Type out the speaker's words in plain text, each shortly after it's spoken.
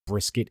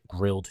brisket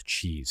grilled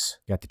cheese.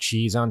 Got the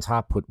cheese on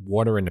top, put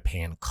water in the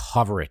pan,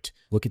 cover it.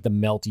 Look at the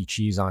melty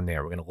cheese on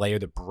there. We're gonna layer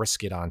the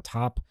brisket on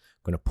top.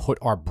 We're gonna put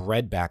our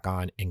bread back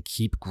on and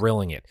keep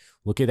grilling it.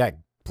 Look at that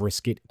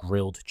brisket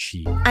grilled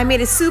cheese. I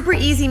made a super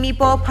easy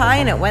meatball pie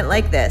and it went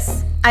like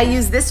this. I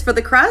used this for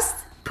the crust,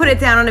 put it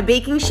down on a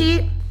baking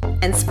sheet,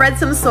 and spread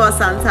some sauce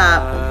on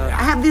top.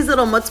 I have these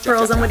little mutz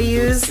pearls I'm gonna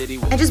use.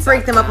 I just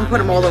break them up and put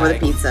them all over the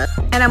pizza.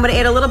 And I'm gonna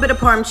add a little bit of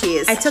Parm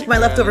cheese. I took my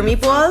leftover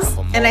meatballs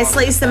and I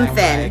sliced them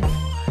thin.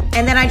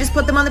 And then I just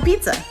put them on the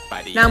pizza.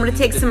 Now I'm gonna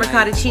take some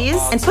ricotta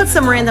cheese and put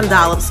some random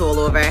dollops all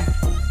over.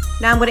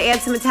 Now I'm gonna add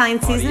some Italian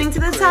seasoning to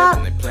the top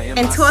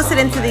and toss it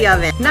into the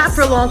oven. Not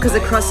for long because the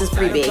crust is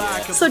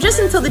pre-baked. So just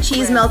until the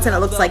cheese melts and it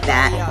looks like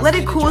that. Let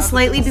it cool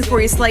slightly before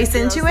you slice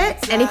into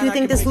it. And if you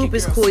think this loop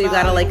is cool, you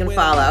gotta like and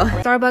follow.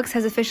 Starbucks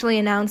has officially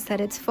announced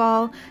that it's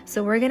fall,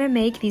 so we're gonna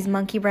make these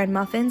monkey bread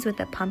muffins with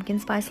a pumpkin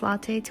spice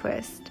latte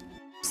twist.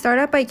 Start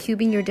out by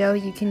cubing your dough.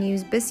 You can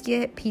use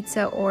biscuit,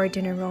 pizza, or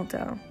dinner roll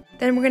dough.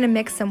 Then we're gonna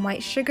mix some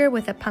white sugar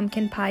with a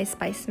pumpkin pie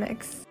spice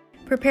mix.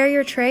 Prepare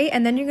your tray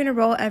and then you're going to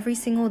roll every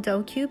single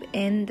dough cube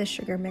in the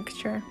sugar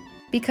mixture.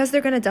 Because they're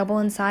going to double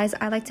in size,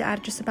 I like to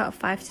add just about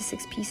 5 to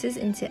 6 pieces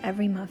into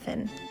every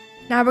muffin.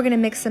 Now we're going to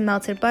mix some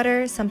melted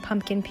butter, some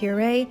pumpkin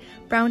puree,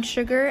 brown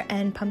sugar,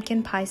 and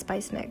pumpkin pie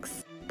spice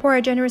mix. Pour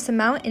a generous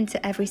amount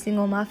into every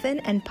single muffin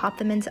and pop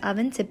them into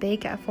oven to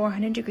bake at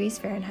 400 degrees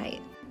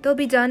Fahrenheit. They'll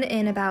be done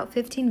in about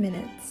 15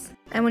 minutes.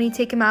 And when you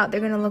take them out, they're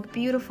going to look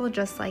beautiful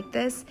just like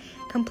this.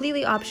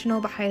 Completely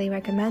optional but highly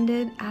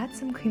recommended. Add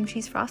some cream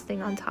cheese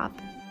frosting on top.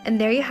 And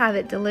there you have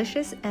it,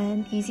 delicious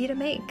and easy to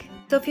make.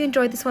 So if you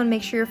enjoyed this one,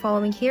 make sure you're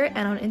following here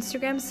and on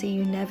Instagram so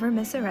you never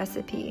miss a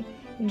recipe.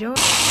 Enjoy!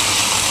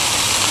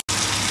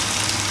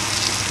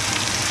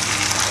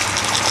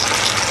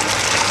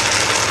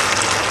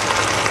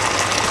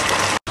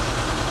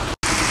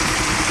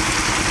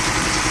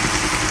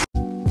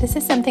 This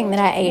is something that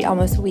I ate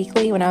almost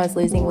weekly when I was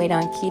losing weight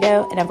on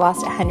keto, and I've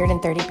lost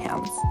 130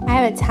 pounds. I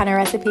have a ton of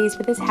recipes,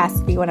 but this has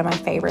to be one of my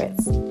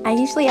favorites. I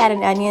usually add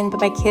an onion,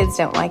 but my kids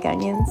don't like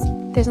onions.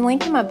 There's a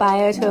link in my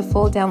bio to a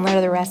full download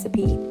of the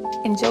recipe.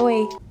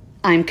 Enjoy!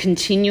 I'm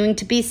continuing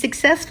to be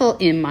successful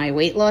in my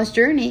weight loss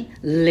journey,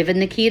 living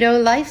the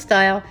keto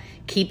lifestyle.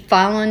 Keep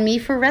following me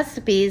for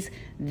recipes.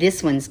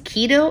 This one's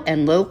keto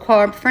and low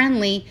carb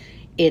friendly.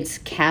 It's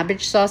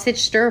cabbage sausage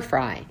stir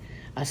fry.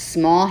 A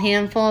small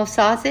handful of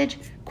sausage,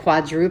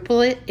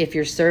 quadruple it if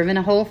you're serving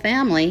a whole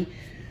family.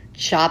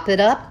 Chop it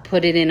up,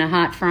 put it in a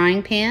hot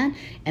frying pan,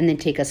 and then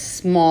take a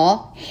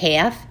small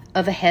half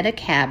of a head of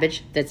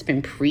cabbage that's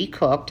been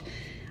pre-cooked.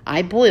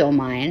 I boil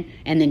mine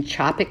and then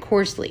chop it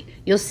coarsely.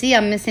 You'll see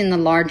I'm missing the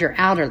larger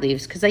outer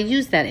leaves because I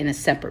use that in a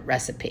separate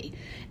recipe.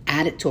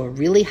 Add it to a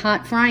really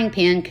hot frying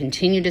pan,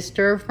 continue to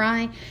stir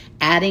fry,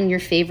 adding your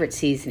favorite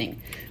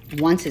seasoning.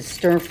 Once it's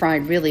stir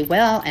fried really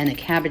well and the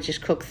cabbage is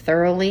cooked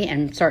thoroughly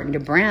and starting to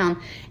brown,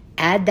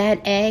 add that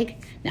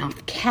egg. Now,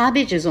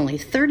 cabbage is only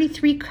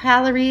 33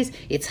 calories.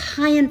 It's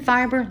high in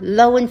fiber,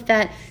 low in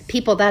fat.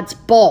 People, that's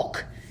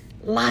bulk.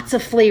 Lots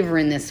of flavor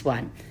in this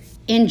one.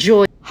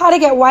 Enjoy. How to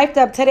get wiped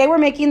up. Today we're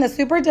making the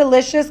super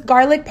delicious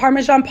garlic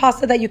parmesan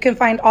pasta that you can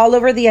find all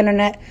over the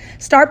internet.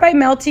 Start by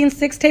melting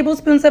 6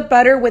 tablespoons of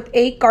butter with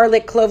 8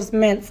 garlic cloves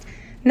minced.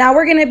 Now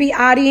we're going to be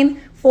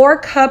adding 4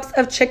 cups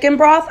of chicken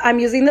broth. I'm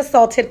using the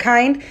salted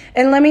kind.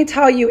 And let me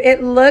tell you,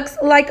 it looks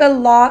like a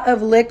lot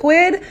of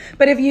liquid,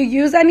 but if you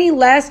use any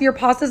less, your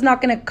pasta's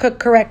not going to cook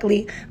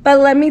correctly. But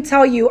let me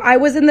tell you, I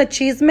was in the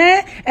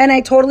chisme and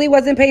I totally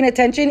wasn't paying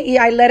attention.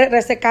 I let it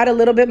resecar a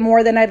little bit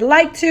more than I'd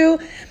like to.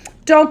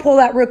 Don't pull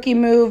that rookie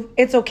move.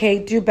 It's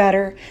okay. Do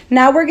better.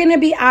 Now we're going to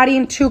be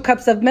adding 2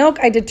 cups of milk.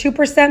 I did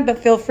 2%, but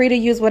feel free to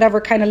use whatever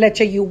kind of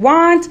leche you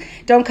want.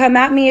 Don't come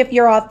at me if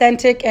you're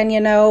authentic and,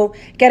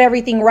 get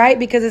everything right,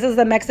 because this is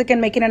a Mexican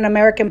making an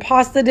American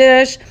pasta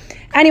dish.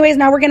 Anyways,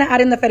 now we're going to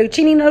add in the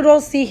fettuccine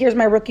noodles. See, here's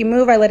my rookie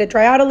move. I let it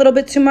dry out a little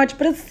bit too much,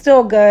 but it's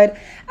still good.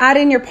 Add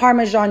in your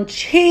Parmesan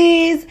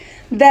cheese.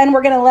 Then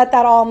we're going to let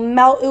that all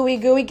melt, ooey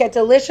gooey, get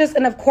delicious.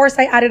 And of course,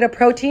 I added a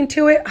protein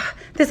to it.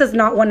 This is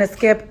not one to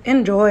skip.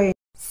 Enjoy.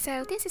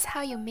 So this is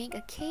how you make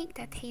a cake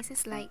that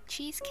tastes like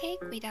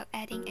cheesecake without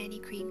adding any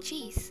cream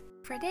cheese.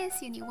 For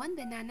this, you need 1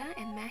 banana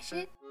and mash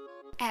it.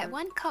 Add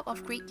 1 cup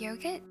of Greek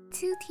yogurt,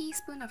 2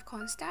 teaspoons of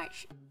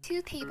cornstarch,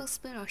 2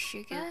 tablespoons of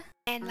sugar,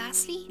 and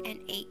lastly,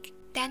 an egg.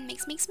 Then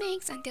mix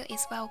until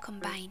it's well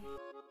combined.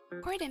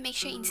 Pour the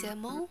mixture into a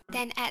mold,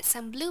 then add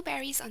some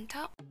blueberries on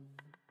top.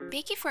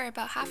 Bake it for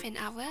about half an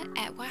hour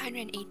at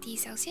 180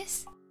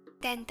 Celsius.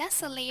 Then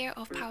dust a layer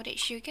of powdered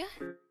sugar.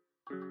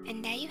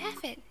 And there you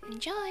have it.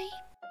 Enjoy!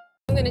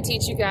 I'm going to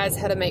teach you guys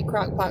how to make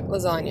crock-pot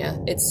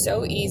lasagna. It's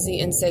so easy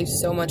and saves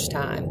so much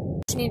time.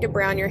 You need to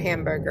brown your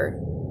hamburger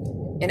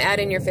and add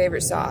in your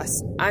favorite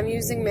sauce. I'm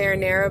using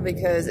marinara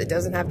because it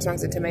doesn't have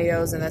chunks of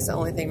tomatoes and that's the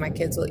only thing my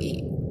kids will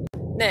eat.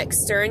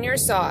 Next, stir in your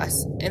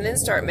sauce and then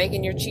start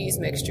making your cheese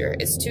mixture.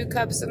 It's 2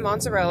 cups of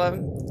mozzarella,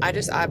 I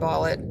just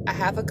eyeball it, a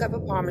half a cup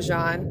of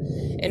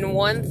Parmesan, and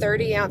 1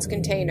 30-ounce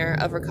container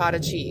of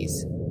ricotta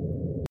cheese.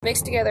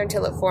 Mix together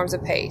until it forms a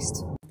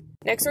paste.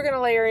 Next, we're going to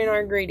layer in our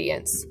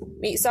ingredients.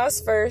 Meat sauce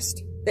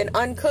first, then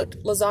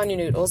uncooked lasagna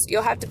noodles.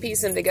 You'll have to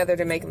piece them together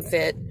to make them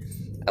fit.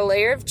 A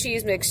layer of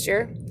cheese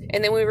mixture,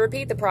 and then we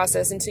repeat the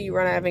process until you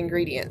run out of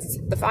ingredients.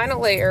 The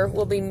final layer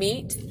will be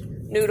meat,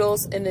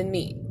 noodles, and then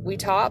meat. We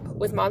top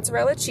with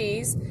mozzarella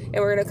cheese, and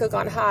we're going to cook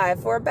on high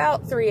for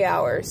about 3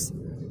 hours.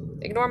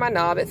 Ignore my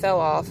knob, it fell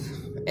off.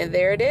 And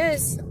there it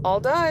is, all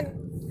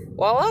done.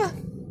 Voila!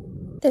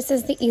 This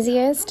is the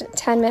easiest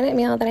 10-minute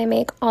meal that I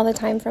make all the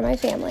time for my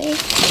family.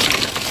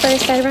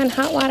 First, I run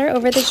hot water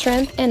over the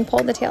shrimp and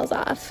pull the tails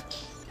off.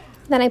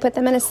 Then I put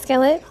them in a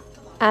skillet,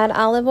 add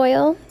olive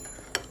oil,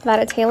 about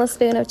a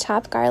tablespoon of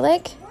chopped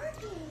garlic,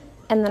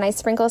 and then I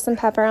sprinkle some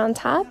pepper on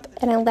top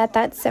and I let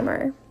that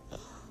simmer.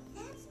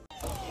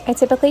 I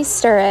typically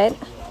stir it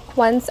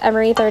once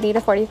every 30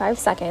 to 45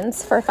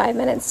 seconds for 5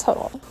 minutes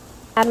total.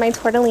 Add my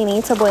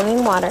tortellini to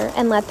boiling water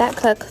and let that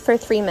cook for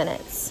 3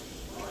 minutes.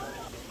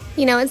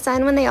 You know it's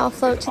done when they all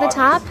float to the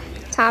top.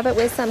 Top it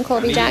with some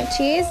Colby Jack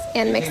cheese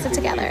and mix it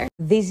together.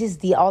 This is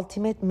the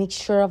ultimate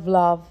mixture of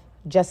love,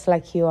 just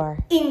like you are.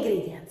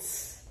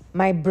 Ingredients.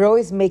 My bro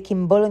is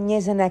making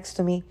bolognese next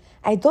to me.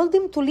 I told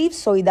him to leave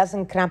so he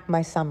doesn't cramp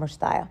my summer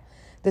style.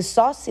 The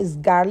sauce is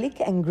garlic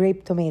and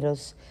grape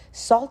tomatoes,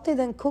 salted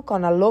and cooked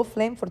on a low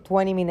flame for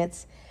 20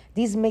 minutes.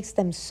 This makes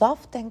them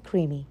soft and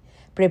creamy.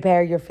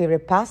 Prepare your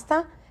favorite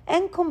pasta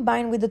and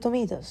combine with the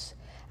tomatoes.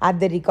 Add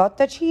the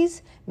ricotta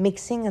cheese,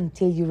 mixing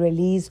until you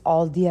release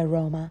all the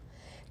aroma.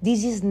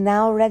 This is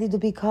now ready to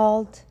be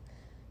called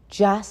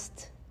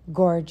just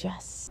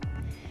gorgeous.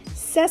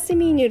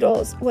 Sesame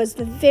noodles was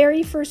the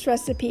very first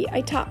recipe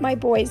I taught my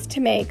boys to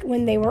make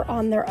when they were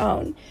on their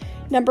own.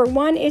 Number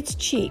 1, it's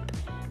cheap.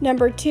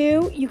 Number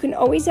 2, you can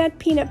always add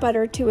peanut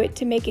butter to it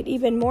to make it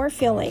even more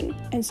filling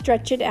and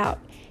stretch it out.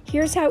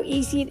 Here's how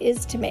easy it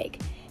is to make.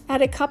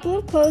 Add a couple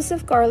of cloves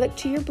of garlic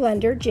to your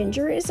blender.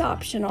 Ginger is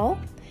optional.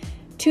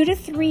 2 to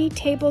 3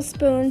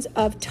 tablespoons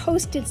of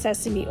toasted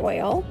sesame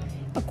oil,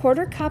 a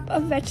 1/4 cup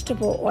of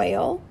vegetable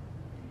oil,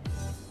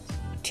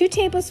 2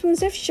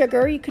 tablespoons of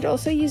sugar. You could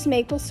also use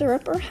maple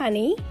syrup or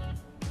honey,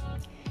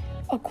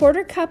 a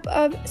 1/4 cup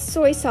of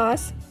soy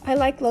sauce. I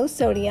like low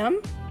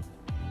sodium,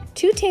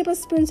 2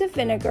 tablespoons of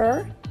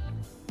vinegar,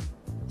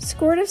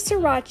 squirt of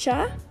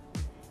sriracha.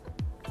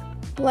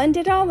 Blend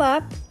it all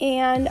up,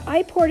 and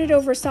I poured it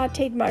over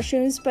sauteed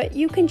mushrooms, but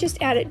you can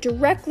just add it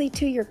directly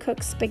to your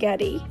cooked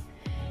spaghetti.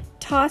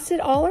 Toss it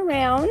all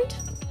around.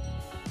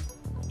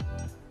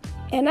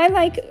 And I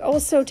like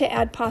also to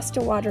add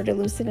pasta water to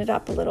loosen it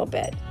up a little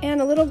bit,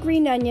 and a little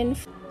green onion.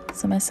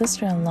 So my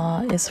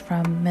sister-in-law is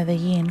from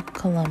Medellin,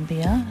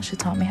 Colombia. She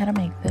taught me how to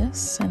make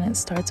this, and it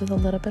starts with a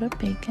little bit of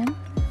bacon,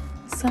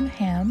 some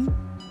ham.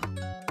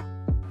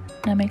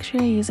 Now make sure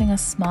you're using a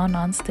small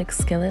non-stick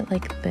skillet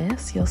like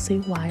this. You'll see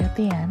why at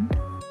the end.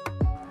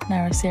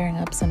 Now we're searing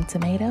up some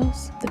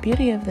tomatoes. The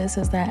beauty of this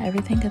is that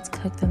everything gets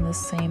cooked in the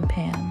same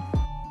pan.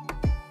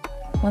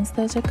 Once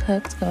those are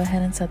cooked, go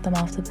ahead and set them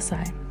off to the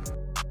side.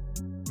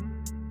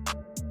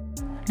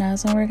 Now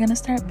is when we're going to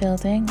start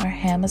building. Our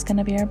ham is going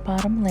to be our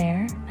bottom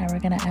layer. Now we're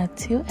going to add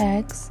 2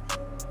 eggs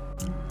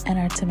and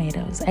our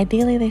tomatoes.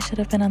 Ideally they should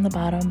have been on the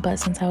bottom, but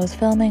since I was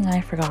filming, I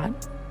forgot.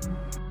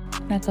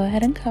 Now go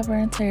ahead and cover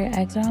until your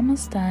eggs are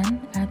almost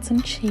done. Add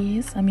some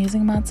cheese. I'm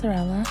using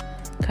mozzarella.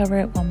 Cover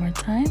it one more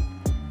time.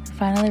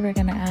 Finally, we're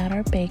going to add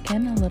our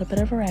bacon, a little bit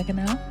of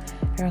oregano,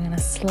 and we're going to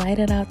slide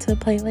it out to a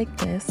plate like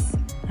this.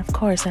 Of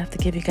course, I have to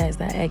give you guys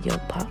that egg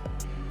yolk pop.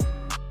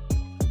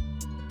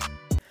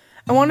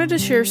 I wanted to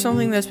share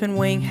something that's been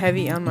weighing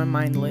heavy on my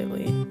mind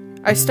lately.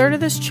 I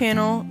started this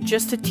channel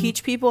just to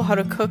teach people how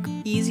to cook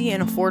easy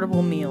and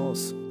affordable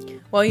meals.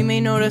 While you may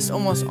notice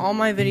almost all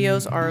my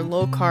videos are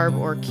low carb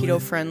or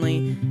keto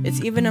friendly,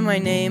 it's even in my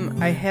name,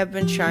 I have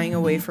been shying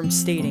away from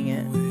stating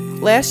it.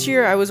 Last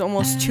year I was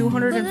almost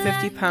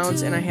 250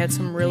 pounds and I had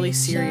some really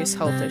serious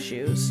health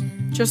issues.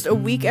 Just a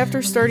week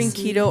after starting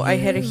keto, I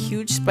had a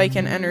huge spike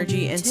in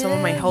energy and some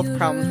of my health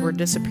problems were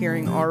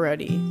disappearing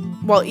already.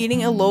 While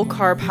eating a low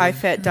carb, high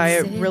fat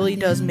diet really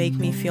does make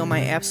me feel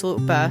my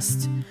absolute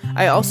best,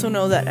 I also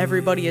know that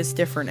everybody is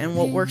different and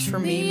what works for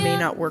me may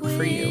not work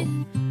for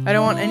you. I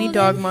don't want any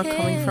dogma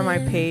coming from my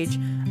page.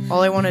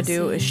 All I want to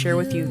do is share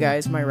with you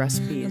guys my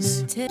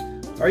recipes.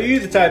 Are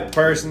you the type of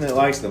person that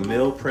likes to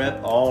meal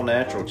prep all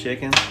natural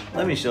chicken?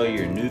 Let me show you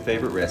your new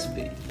favorite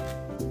recipe.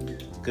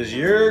 Because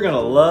you're going to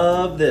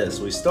love this.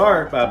 We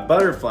start by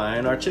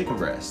butterflying our chicken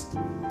breast.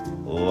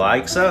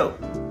 Like so.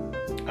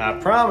 I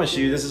promise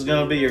you this is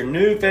going to be your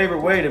new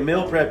favorite way to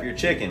meal prep your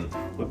chicken.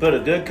 We put a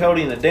good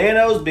coating of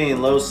Danos,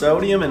 being low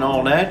sodium and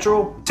all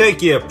natural.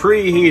 Take you a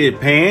preheated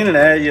pan and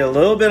add you a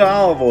little bit of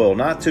olive oil.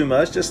 Not too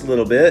much, just a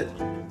little bit.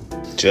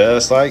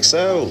 Just like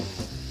so.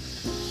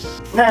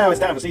 Now it's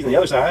time to season the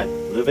other side. A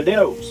little bit of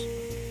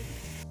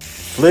Danos.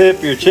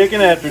 Flip your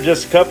chicken after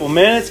just a couple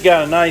minutes.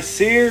 Got a nice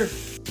sear.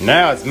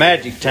 Now it's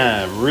magic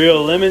time.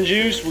 Real lemon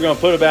juice. We're going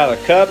to put about a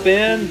cup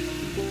in.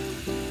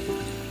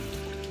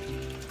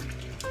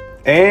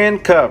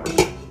 And cover.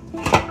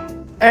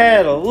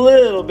 Add a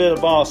little bit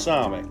of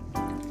balsamic.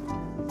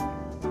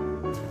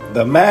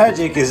 The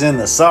magic is in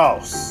the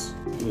sauce.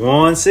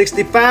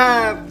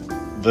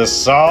 165. The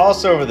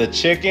sauce over the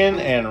chicken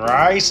and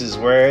rice is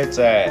where it's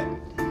at.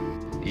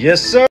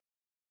 Yes, sir.